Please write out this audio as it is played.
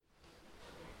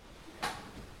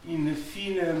In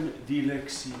finem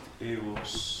dilexit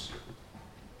eos.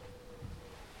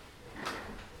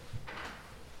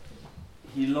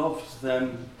 He loved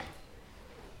them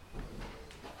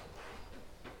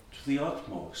to the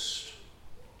utmost,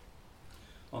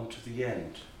 unto the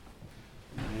end.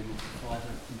 In the name of the Father,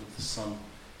 and of the Son,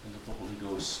 and of the Holy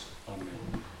Ghost.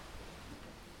 Amen.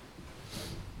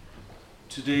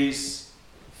 Today's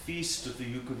feast of the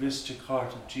Eucharistic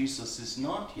heart of Jesus is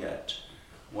not yet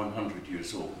 100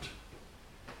 years old.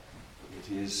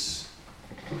 It is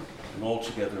an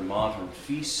altogether modern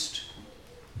feast.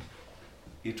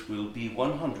 It will be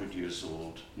 100 years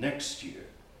old next year,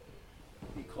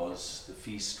 because the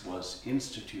feast was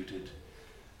instituted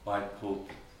by Pope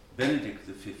Benedict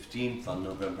XV on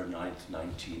November 9th,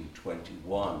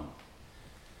 1921.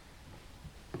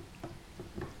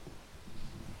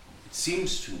 It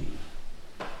seems to me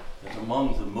that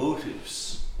among the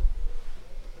motives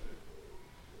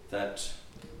that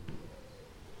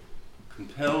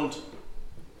compelled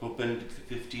Pope Benedict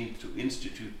XV to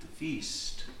institute the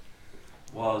feast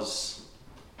was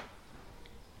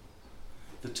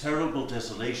the terrible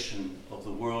desolation of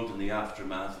the world in the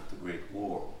aftermath of the Great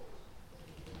War.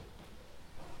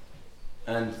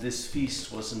 And this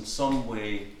feast was in some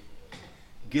way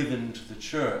given to the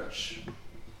Church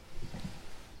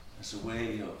as a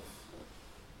way of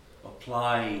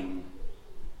applying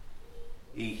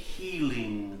a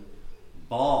healing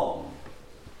balm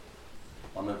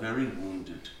on a very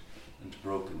wounded and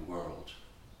broken world.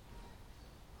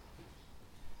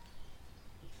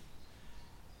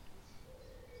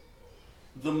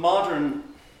 The modern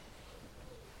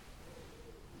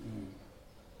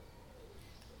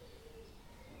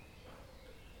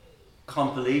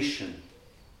compilation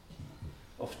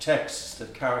of texts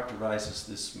that characterizes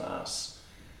this Mass,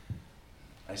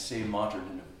 I say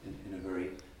modern in a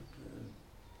very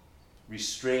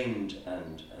restrained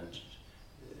and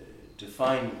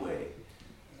defined way.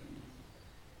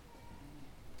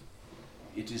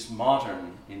 It is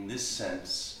modern in this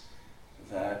sense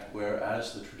that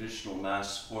whereas the traditional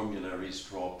Mass formularies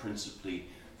draw principally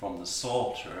from the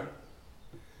Psalter,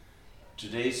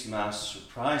 today's Mass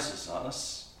surprises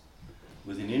us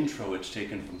with an introit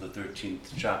taken from the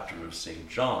 13th chapter of St.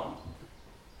 John.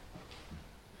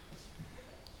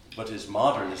 What is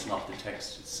modern is not the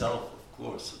text itself, of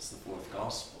course, it's the fourth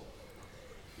Gospel.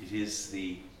 It is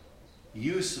the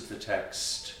use of the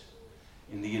text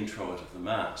in the introit of the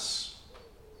Mass.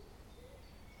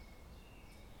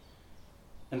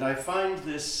 And I find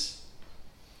this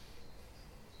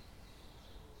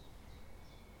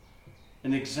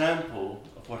an example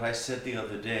of what I said the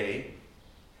other day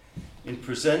in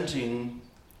presenting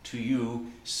to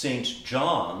you St.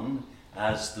 John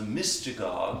as the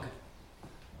mystagogue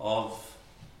of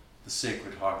the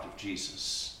Sacred Heart of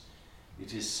Jesus.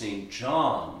 It is St.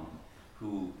 John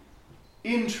who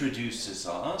introduces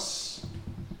us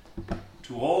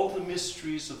to all the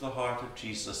mysteries of the heart of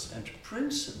Jesus, and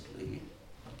principally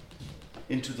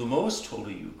into the Most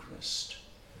Holy Eucharist,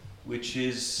 which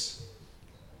is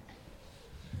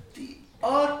the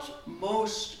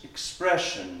utmost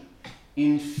expression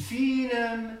in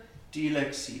finem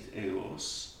dilexit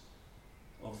eos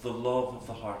of the love of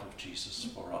the heart of Jesus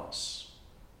for us.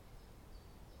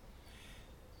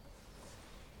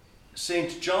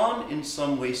 St. John in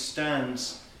some way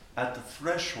stands at the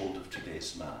threshold of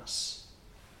today's Mass.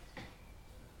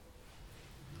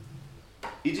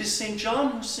 It is St.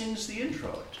 John who sings the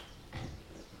introit.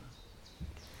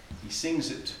 He sings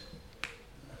it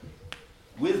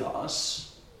with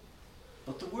us,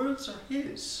 but the words are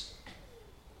his.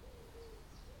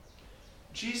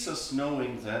 Jesus,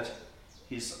 knowing that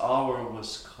his hour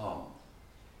was come.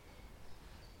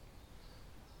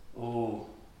 Oh,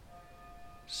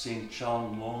 St.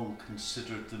 John long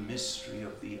considered the mystery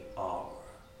of the hour.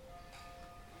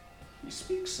 He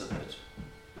speaks of it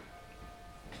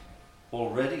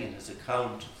already in his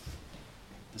account of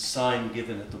the sign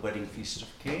given at the wedding feast of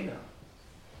Cana,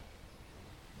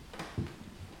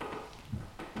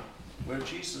 where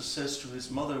Jesus says to his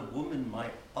mother, "Woman,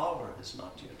 my hour has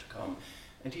not yet come."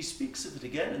 And he speaks of it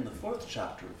again in the 4th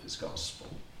chapter of his Gospel.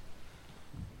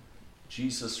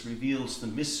 Jesus reveals the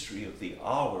mystery of the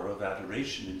hour of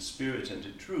adoration in spirit and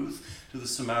in truth to the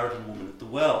Samaritan woman at the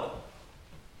well.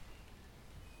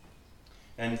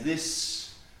 And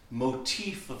this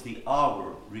motif of the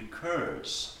hour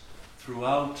recurs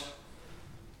throughout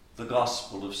the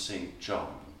Gospel of St.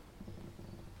 John,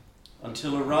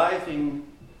 until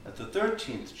arriving at the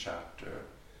 13th chapter,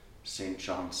 St.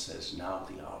 John says, "Now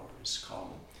the hour is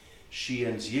come.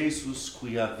 Sciens Jesus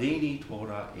quia venit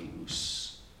hora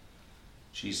eius."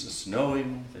 Jesus,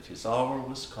 knowing that his hour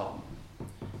was come,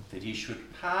 that that he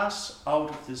should pass out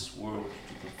of this world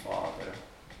to the Father,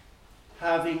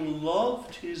 having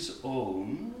loved his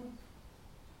own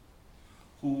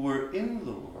who were in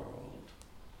the world.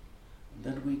 And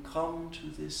then we come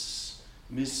to this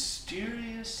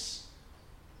mysterious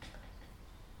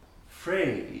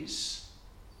phrase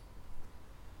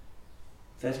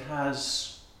that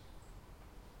has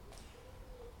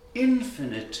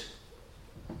infinite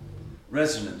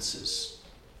resonances.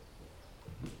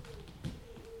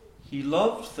 He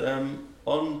loved them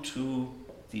unto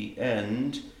the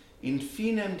end, in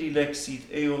finem dilexit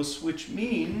eos, which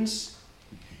means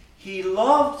he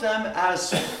loved them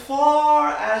as far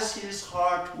as his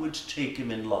heart would take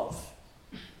him in love.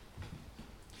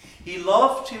 He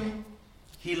loved them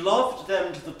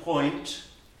to the point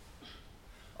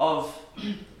of,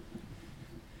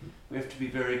 we have to be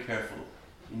very careful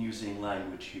in using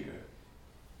language here.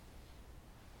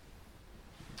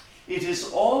 It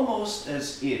is almost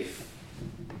as if,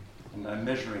 and I'm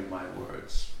measuring my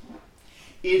words,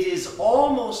 it is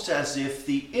almost as if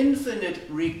the infinite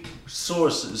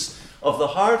resources of the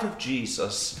heart of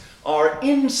Jesus are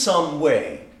in some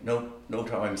way, note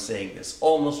how I'm saying this,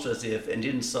 almost as if and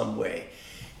in some way,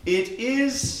 it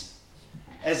is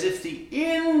as if the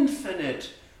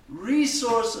infinite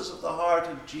resources of the heart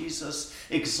of Jesus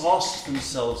exhaust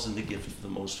themselves in the gift of the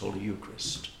Most Holy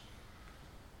Eucharist.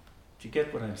 Do you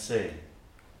get what I'm saying?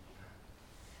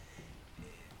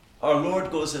 Our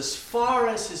Lord goes as far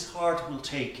as his heart will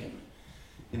take him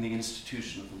in the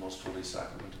institution of the Most Holy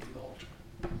Sacrament of the altar.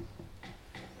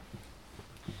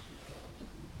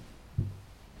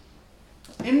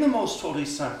 In the Most Holy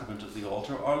Sacrament of the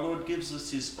altar, our Lord gives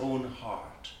us his own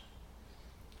heart.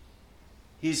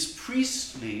 His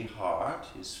priestly heart,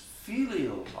 his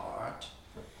filial heart,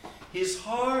 his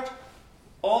heart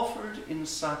offered in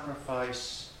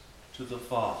sacrifice to the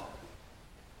Father.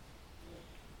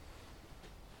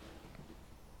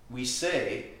 We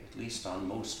say, at least on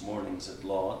most mornings at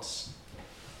Lauds,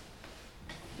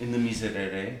 in the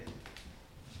Miserere,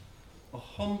 a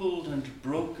humbled and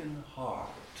broken heart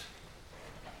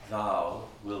thou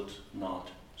wilt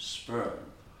not spurn.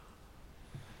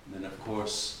 And then, of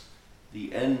course,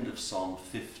 the end of Psalm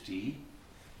 50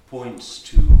 points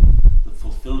to the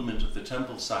fulfillment of the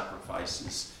temple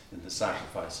sacrifices in the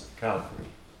sacrifice of Calvary.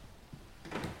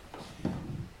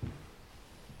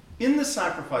 In the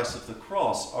sacrifice of the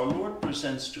cross, our Lord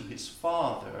presents to his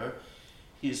Father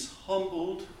his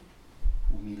humbled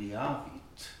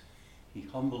humiliavit. He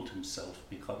humbled himself,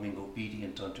 becoming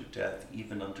obedient unto death,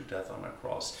 even unto death on a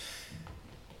cross.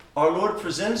 Our Lord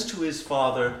presents to his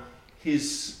Father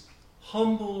his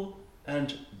humble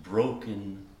and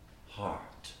broken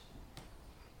heart.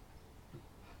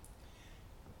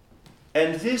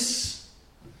 And this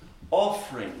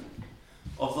offering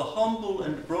of the humble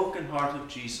and broken heart of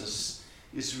Jesus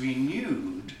is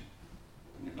renewed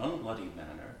in an unbloody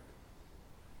manner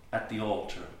at the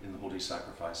altar in the holy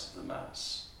sacrifice of the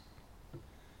Mass.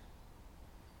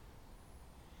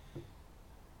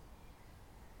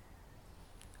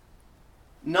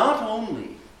 Not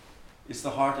only is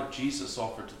the heart of Jesus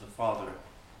offered to the Father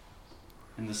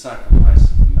in the sacrifice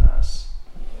of the Mass,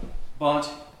 but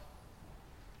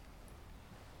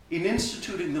in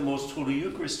instituting the Most Holy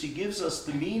Eucharist, he gives us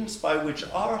the means by which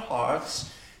our hearts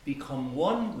become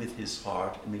one with his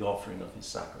heart in the offering of his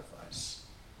sacrifice.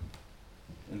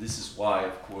 And this is why,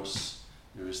 of course,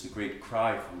 there is the great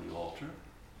cry from the altar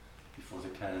before the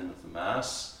canon of the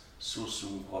Mass,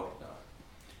 Sursum corda.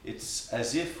 It's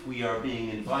as if we are being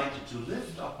invited to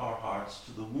lift up our hearts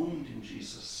to the wound in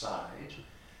Jesus' side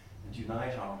and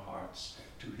unite our hearts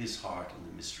to his heart in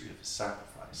the mystery of his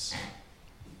sacrifice.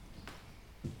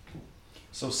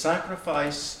 So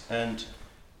sacrifice and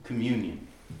communion.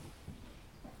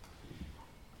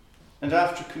 And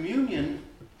after communion,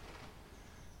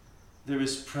 there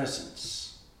is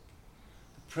presence.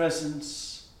 The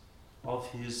presence of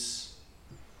his,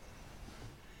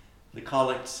 the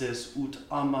collect says, ut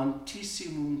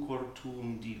amantissimum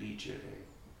cortuum diligere,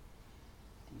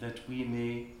 that we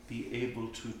may be able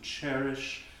to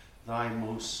cherish thy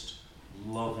most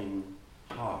loving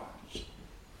heart.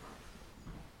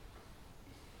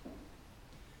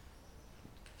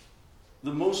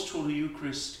 The Most Holy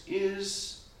Eucharist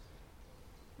is,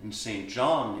 and St.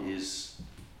 John is,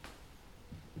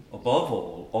 above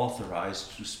all,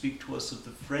 authorized to speak to us of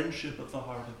the friendship of the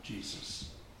heart of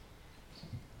Jesus.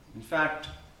 In fact,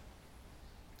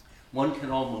 one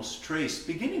can almost trace,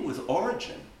 beginning with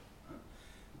Origen,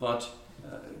 but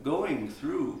going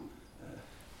through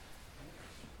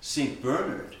St.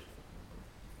 Bernard,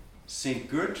 St.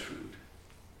 Gertrude,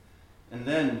 and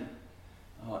then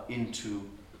into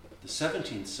the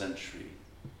 17th century,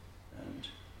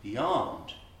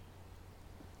 beyond.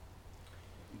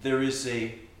 There is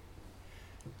a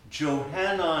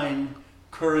Johannine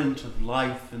current of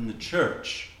life in the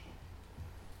Church,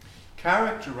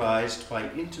 characterized by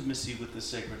intimacy with the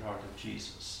Sacred Heart of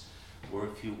Jesus, or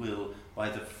if you will, by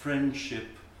the friendship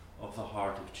of the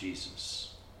heart of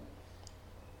Jesus.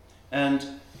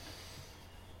 And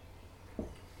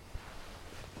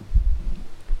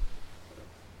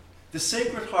the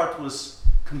Sacred Heart was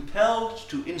compelled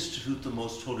to institute the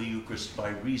Most Holy Eucharist by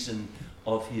reason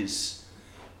of his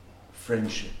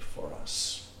friendship for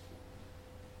us.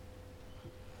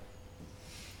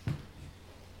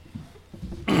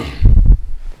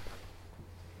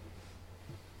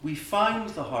 We find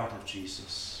the heart of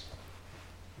Jesus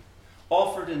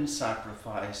offered in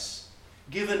sacrifice,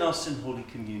 given us in Holy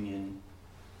Communion,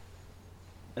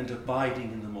 and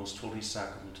abiding in the most holy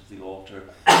sacrament of the altar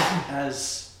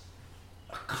as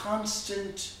a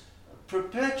constant,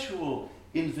 perpetual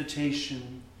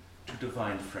invitation to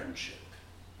divine friendship.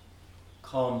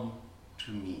 Come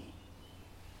to me.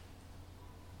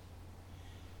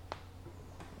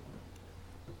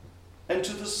 And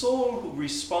to the soul who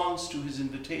responds to his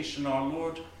invitation, our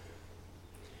Lord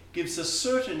gives a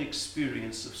certain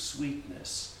experience of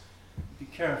sweetness. Be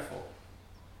careful.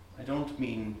 I don't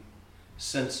mean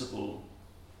sensible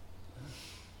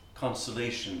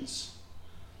consolations,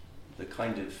 the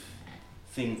kind of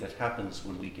thing that happens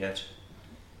when we get,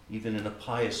 even in a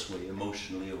pious way,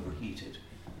 emotionally overheated.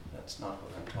 That's not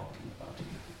what I'm talking about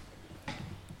here.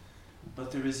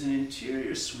 But there is an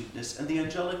interior sweetness, and the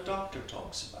angelic doctor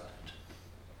talks about it.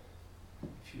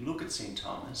 If you look at St.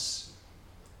 Thomas,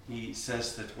 he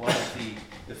says that one of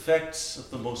the effects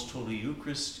of the Most Holy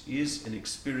Eucharist is an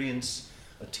experience,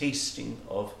 a tasting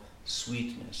of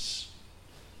sweetness.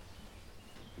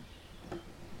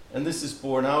 And this is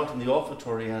borne out in the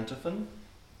offertory antiphon.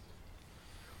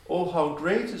 Oh, how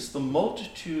great is the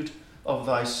multitude of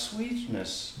thy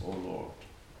sweetness, O Lord.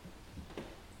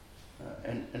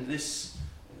 And this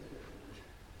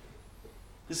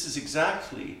is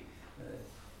exactly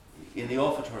in the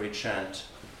offertory chant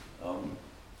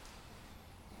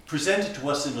presented to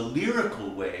us in a lyrical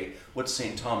way what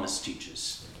St. Thomas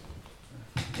teaches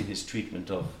in his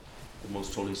treatment of the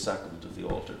most holy sacrament of the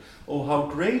altar. Oh, how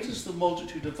great is the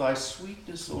multitude of thy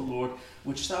sweetness, O Lord,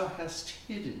 which thou hast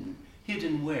hidden.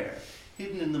 Hidden where?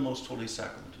 Hidden in the most holy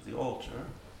sacrament of the altar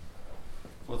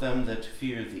for them that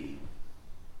fear thee.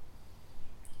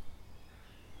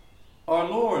 Our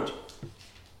Lord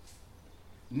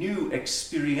knew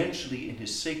experientially in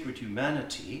his sacred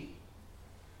humanity,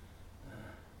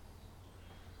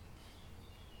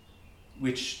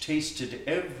 which tasted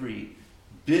every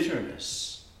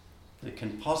bitterness that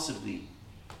can possibly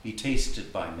be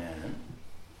tasted by man.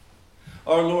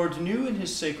 Our Lord knew in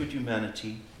his sacred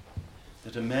humanity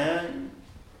that a man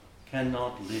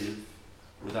cannot live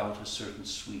without a certain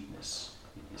sweetness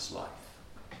in his life.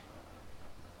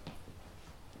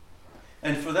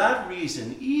 And for that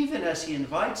reason, even as he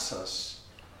invites us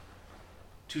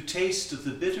to taste of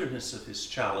the bitterness of his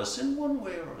chalice in one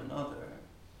way or another,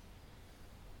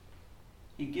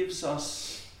 he gives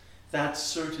us that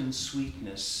certain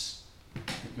sweetness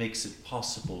that makes it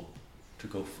possible to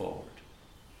go forward.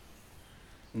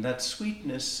 And that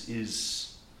sweetness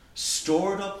is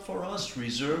stored up for us,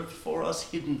 reserved for us,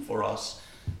 hidden for us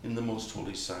in the most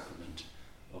holy sacrament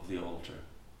of the altar.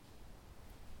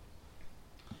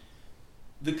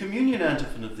 The communion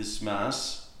antiphon of this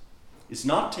Mass is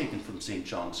not taken from St.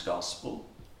 John's Gospel.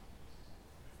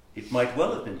 It might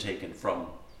well have been taken from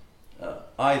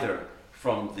either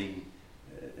from the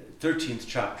 13th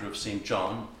chapter of St.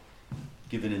 John,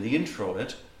 given in the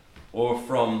introit, or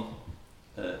from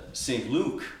St.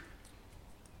 Luke,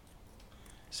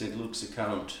 St. Luke's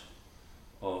account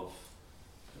of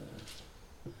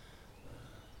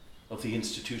the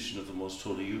institution of the Most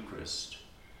Holy Eucharist.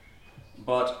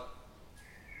 But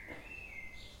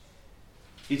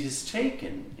it is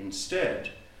taken instead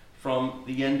from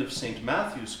the end of St.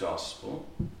 Matthew's Gospel,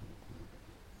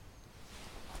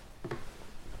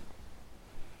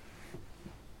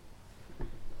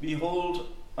 behold,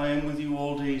 I am with you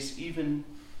all days, even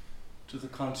to the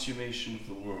consummation of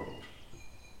the world.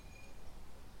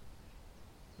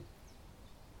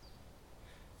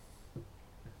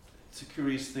 It's a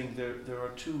curious thing. There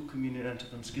are two communion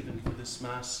antiphons given for this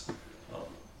Mass.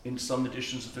 In some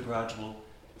editions of the Gradual,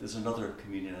 there's another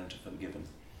communion antiphon given.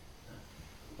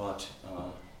 But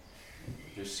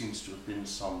there seems to have been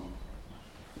some,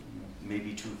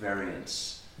 maybe two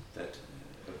variants that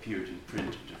appeared in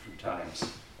print at different times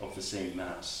of the same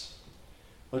Mass.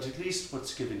 But at least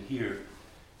what's given here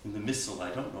in the Missal,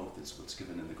 I don't know if it's what's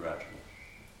given in the Gradual,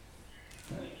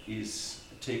 is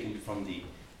taken from the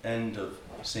end of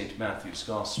St. Matthew's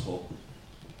Gospel.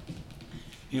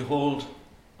 Behold,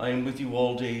 I am with you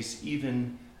all days,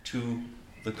 even to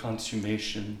the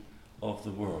consummation of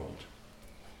the world.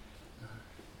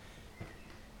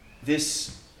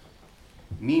 This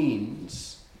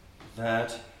means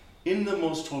that in the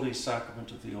most holy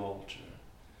sacrament of the altar,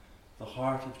 the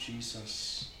heart of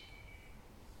Jesus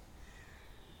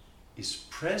is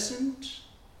present,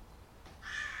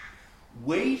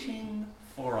 waiting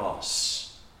for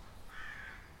us,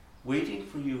 waiting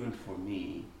for you and for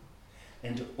me,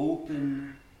 and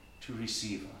open to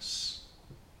receive us.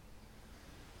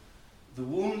 The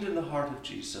wound in the heart of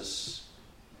Jesus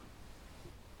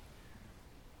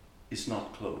is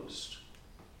not closed.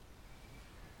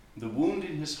 The wound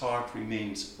in his heart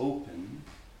remains open,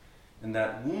 and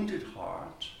that wounded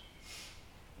heart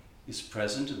is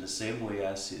present in the same way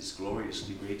as his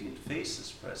gloriously radiant face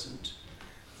is present,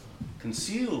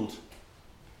 concealed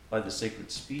by the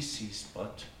sacred species,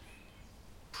 but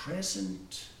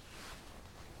present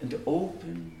and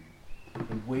open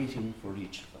and waiting for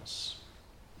each of us.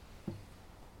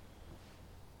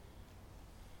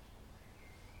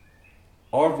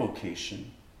 Our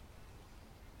vocation,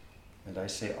 and I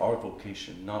say our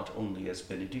vocation not only as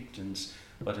Benedictines,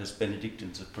 but as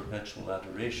Benedictines of perpetual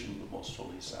adoration, the most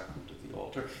holy sacrament of the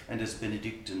altar, and as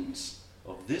Benedictines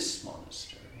of this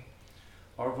monastery,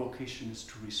 our vocation is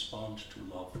to respond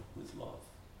to love with love.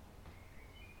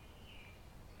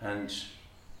 And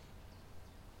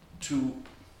to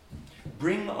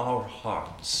bring our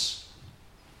hearts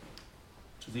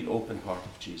to the open heart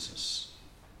of Jesus.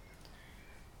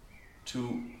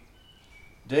 To,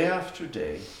 day after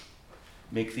day,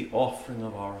 make the offering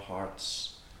of our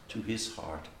hearts to his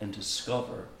heart and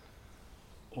discover,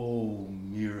 oh,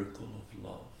 miracle of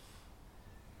love,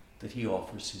 that he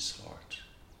offers his heart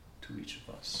to each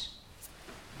of us.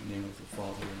 In the name of the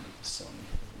Father, and of the Son, and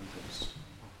of the Holy Ghost.